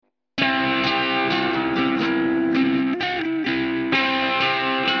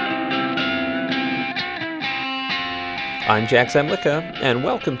I'm Jack Zemlicka, and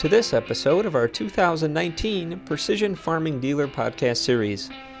welcome to this episode of our 2019 Precision Farming Dealer podcast series.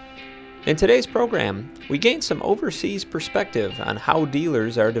 In today's program, we gain some overseas perspective on how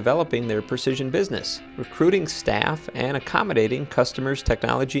dealers are developing their precision business, recruiting staff, and accommodating customers'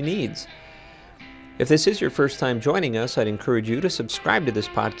 technology needs. If this is your first time joining us, I'd encourage you to subscribe to this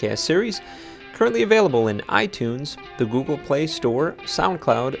podcast series, currently available in iTunes, the Google Play Store,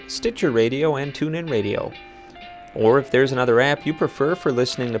 SoundCloud, Stitcher Radio, and TuneIn Radio. Or if there's another app you prefer for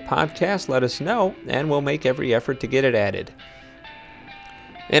listening to podcasts, let us know, and we'll make every effort to get it added.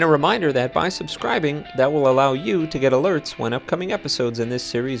 And a reminder that by subscribing, that will allow you to get alerts when upcoming episodes in this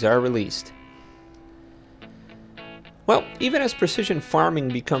series are released. Well, even as precision farming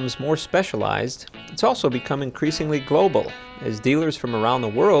becomes more specialized, it's also become increasingly global, as dealers from around the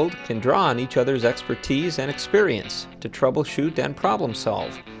world can draw on each other's expertise and experience to troubleshoot and problem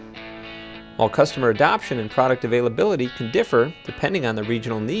solve. While customer adoption and product availability can differ depending on the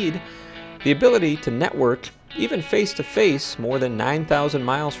regional need, the ability to network, even face-to-face, more than 9,000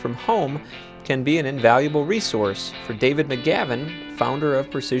 miles from home, can be an invaluable resource for David McGavin, founder of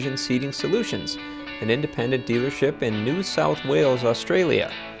Precision Seeding Solutions, an independent dealership in New South Wales,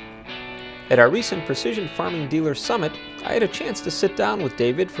 Australia. At our recent Precision Farming Dealer Summit, I had a chance to sit down with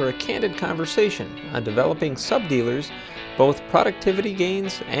David for a candid conversation on developing sub-dealers, both productivity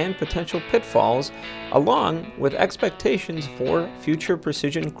gains and potential pitfalls, along with expectations for future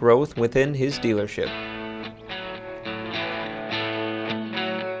precision growth within his dealership.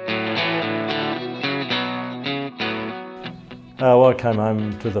 Well, I came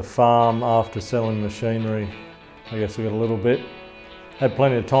home to the farm after selling machinery. I guess I got a little bit. Had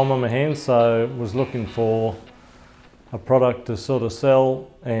plenty of time on my hands, so was looking for a product to sort of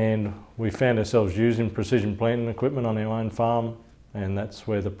sell, and we found ourselves using precision planting equipment on our own farm, and that's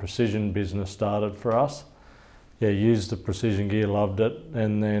where the precision business started for us. Used the precision gear, loved it,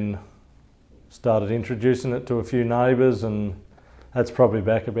 and then started introducing it to a few neighbours, and that's probably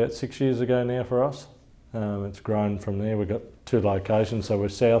back about 6 years ago now for us. It's grown from there. We've got 2 locations, so we're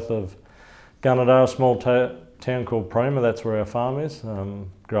south of Gunnedah, a small town called Prima. That's where our farm is,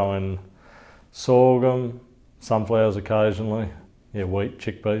 growing sorghum, sunflowers occasionally, wheat,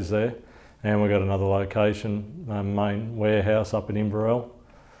 chickpeas there. And we've got another location, main warehouse up in Inverell,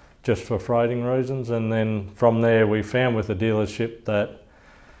 just for freighting reasons. And then from there we found with the dealership that,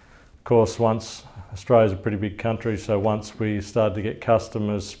 of course, once Australia's a pretty big country, so once we started to get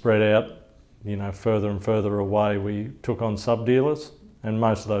customers spread out, further and further away, we took on sub-dealers. And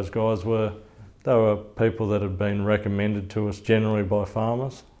most of those guys were people that had been recommended to us generally by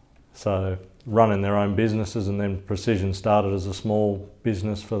farmers. So running their own businesses, and then Precision started as a small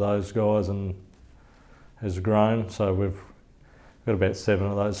business for those guys and has grown. So we've got about 7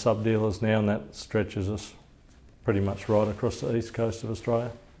 of those sub-dealers now, and that stretches us pretty much right across the east coast of Australia.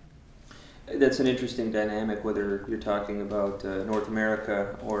 That's an interesting dynamic, whether you're talking about North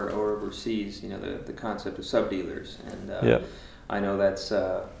America or overseas, the concept of sub-dealers. And I know that's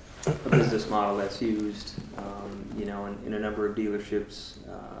a business model that's used, in a number of dealerships,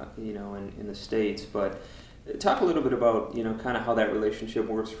 in the States. But talk a little bit about, kind of how that relationship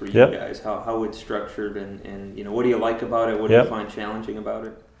works for you guys, how it's structured, and what do you like about it? What do you find challenging about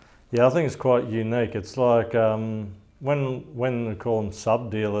it? Yeah, I think it's quite unique. It's like when we call them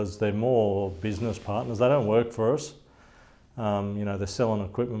sub-dealers, they're more business partners. They don't work for us. They're selling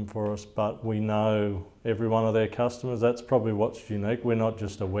equipment for us, but we know every one of their customers. That's probably what's unique. We're not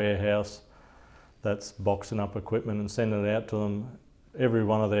just a warehouse that's boxing up equipment and sending it out to them. Every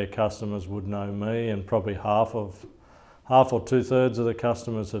one of their customers would know me, and probably half or 2/3 of the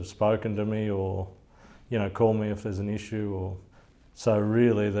customers have spoken to me or, call me if there's an issue. So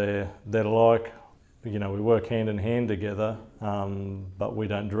really they're like, we work hand in hand together, but we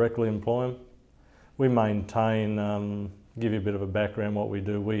don't directly employ them. We maintain, give you a bit of a background what we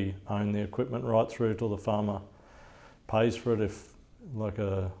do. We own the equipment right through till the farmer pays for it. If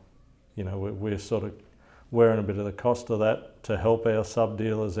we're sort of wearing a bit of the cost of that to help our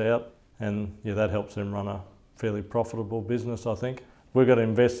sub-dealers out, and that helps them run a fairly profitable business, I think. We've got an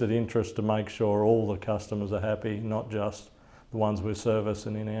invested interest to make sure all the customers are happy, not just the ones we're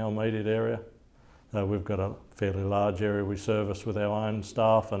servicing in our immediate area. We've got a fairly large area we service with our own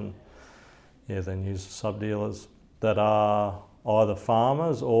staff, and then use sub-dealers that are either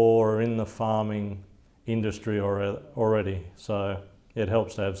farmers or in the farming industry already. So it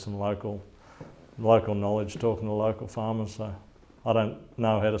helps to have some local knowledge, talking to local farmers. So I don't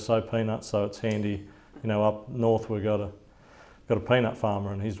know how to sow peanuts, so it's handy. Up north we've got a peanut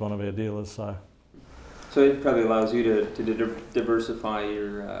farmer, and he's one of our dealers. So it probably allows you to diversify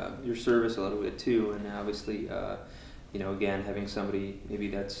your service a little bit too, and obviously again, having somebody maybe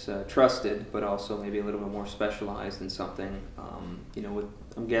that's trusted, but also maybe a little bit more specialized in something, with,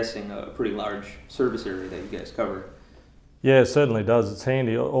 I'm guessing, a pretty large service area that you guys cover. Yeah, it certainly does. It's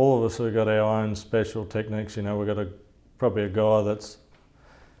handy. All of us have got our own special techniques. We've got probably a guy that's,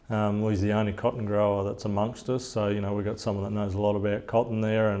 he's the only cotton grower that's amongst us. So, we've got someone that knows a lot about cotton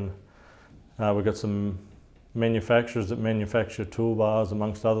there, and we've got some manufacturers that manufacture toolbars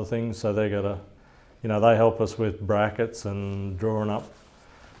amongst other things. So they help us with brackets and drawing up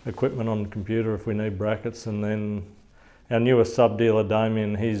equipment on the computer if we need brackets. And then our newest sub-dealer,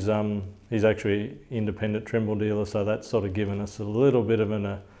 Damien, he's actually independent Trimble dealer, so that's sort of given us a little bit of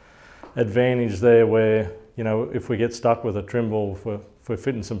an advantage there where, if we get stuck with a Trimble, if we're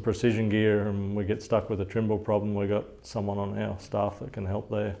fitting some precision gear and we get stuck with a Trimble problem, we've got someone on our staff that can help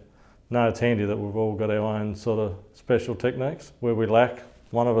there. No, it's handy that we've all got our own sort of special techniques. Where we lack,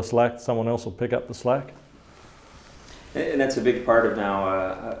 one of us lack, someone else will pick up the slack. And that's a big part of now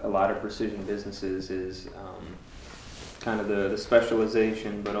a lot of precision businesses is kind of the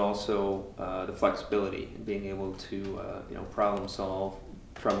specialization, but also the flexibility, being able to problem solve,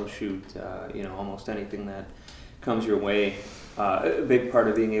 troubleshoot, almost anything that comes your way. A big part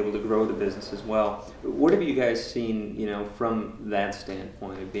of being able to grow the business as well. What have you guys seen, from that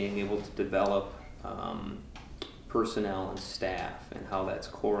standpoint of being able to develop personnel and staff, and how that's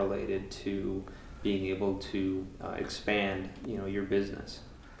correlated to being able to expand, your business?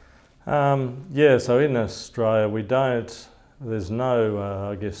 So in Australia, there's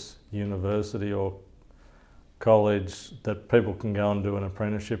no, university or college that people can go and do an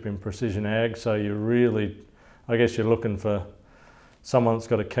apprenticeship in precision ag. So you're looking for someone that's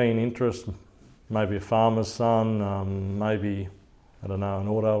got a keen interest, maybe a farmer's son, maybe, an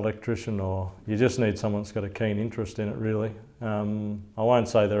auto electrician, or you just need someone that's got a keen interest in it, really. I won't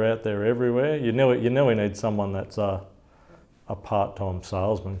say they're out there everywhere. You nearly need someone that's a part-time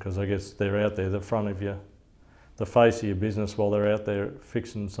salesman, because I guess they're out there, the front of the face of your business while they're out there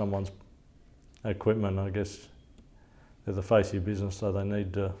fixing someone's equipment. I guess they're the face of your business, so they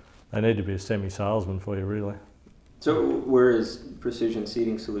need to be a semi-salesman for you, really. So where has Precision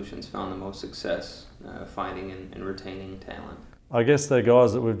Seeding Solutions found the most success finding and retaining talent? I guess they're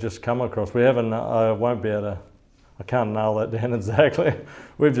guys that we've just come across. We haven't, I can't nail that down exactly.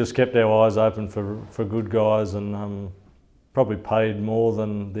 We've just kept our eyes open for good guys, and probably paid more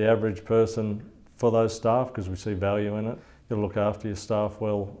than the average person for those staff, because we see value in it. You've got to look after your staff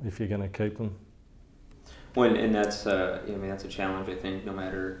well if you're going to keep them. And that's that's a challenge, I think, no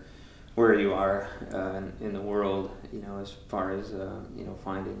matter where you are in the world, as far as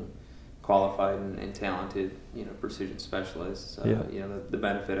finding qualified and talented precision specialists. The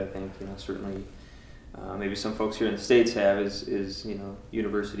benefit, I think, certainly maybe some folks here in the States have is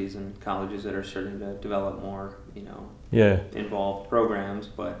universities and colleges that are starting to develop more involved programs,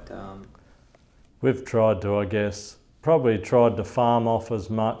 but we've tried to farm off as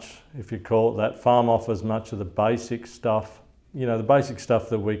much, if you call it that, farm off as much of the basic stuff. The basic stuff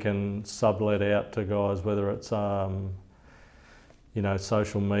that we can sublet out to guys, whether it's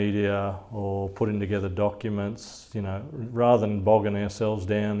social media or putting together documents, rather than bogging ourselves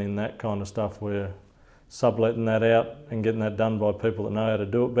down in that kind of stuff, we're subletting that out and getting that done by people that know how to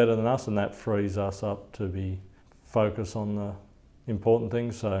do it better than us, and that frees us up to be focused on the important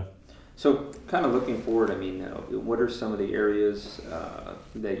things. So kind of looking forward, what are some of the areas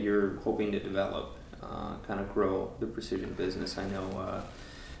that you're hoping to develop, kind of grow the precision business? I know,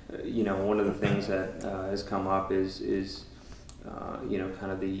 one of the things that has come up is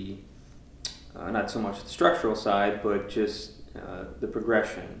kind of the, not so much the structural side, but just the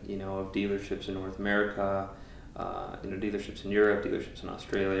progression, of dealerships in North America, dealerships in Europe, dealerships in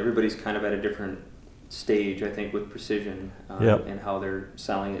Australia. Everybody's kind of at a different stage, I think, with precision and how they're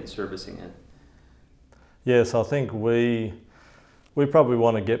selling it, servicing it. Yes, I think we probably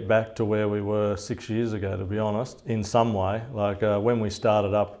want to get back to where we were 6 years ago, to be honest, in some way. Like when we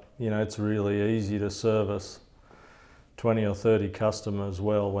started up, it's really easy to service 20 or 30 customers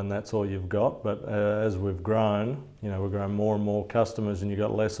well when that's all you've got. But as we've grown, we've grown more and more customers, and you've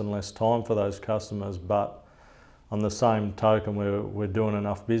got less and less time for those customers. But on the same token, we're doing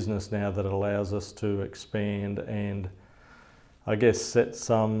enough business now that it allows us to expand and, I guess, set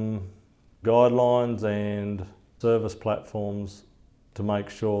some guidelines and service platforms to make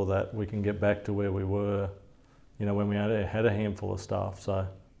sure that we can get back to where we were, when we had a handful of staff. So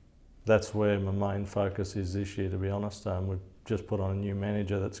that's where my main focus is this year, to be honest. We've just put on a new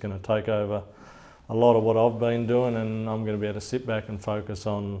manager that's going to take over a lot of what I've been doing, and I'm going to be able to sit back and focus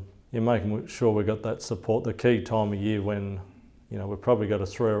on making sure we've got that support. The key time of year when, we've probably got a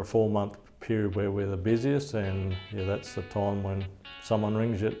 3 or 4 month period where we're the busiest, and that's the time when someone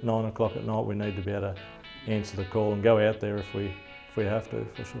rings you at 9 o'clock at night. We need to be able to answer the call and go out there if we have to,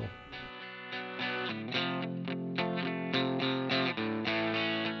 for sure.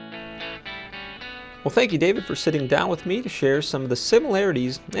 Well, thank you, David, for sitting down with me to share some of the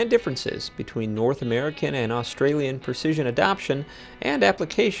similarities and differences between North American and Australian precision adoption and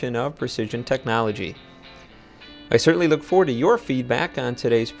application of precision technology. I certainly look forward to your feedback on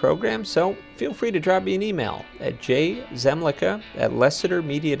today's program, so feel free to drop me an email at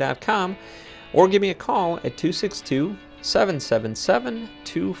jzemlicka@lessitermedia.com or give me a call at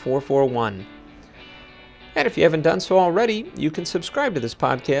 262-777-2441. And if you haven't done so already, you can subscribe to this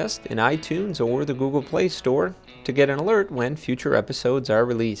podcast in iTunes or the Google Play Store to get an alert when future episodes are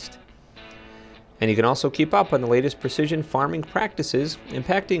released. And you can also keep up on the latest precision farming practices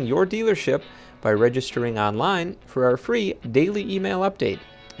impacting your dealership by registering online for our free daily email update.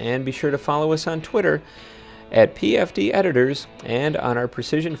 And be sure to follow us on Twitter at PFD Editors and on our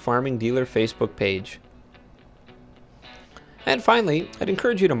Precision Farming Dealer Facebook page. And finally, I'd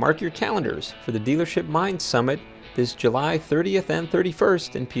encourage you to mark your calendars for the Dealership Minds Summit this July 30th and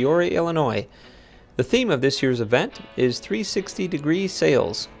 31st in Peoria, Illinois. The theme of this year's event is 360-degree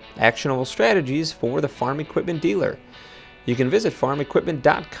sales, actionable strategies for the farm equipment dealer. You can visit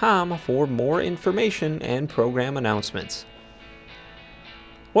farmequipment.com for more information and program announcements.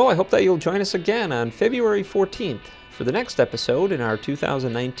 Well, I hope that you'll join us again on February 14th for the next episode in our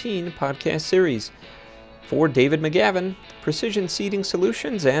 2019 podcast series. For David McGavin, Precision Seeding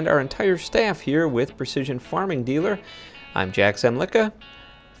Solutions, and our entire staff here with Precision Farming Dealer, I'm Jack Zemlicka.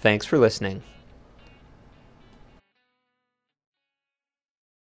 Thanks for listening.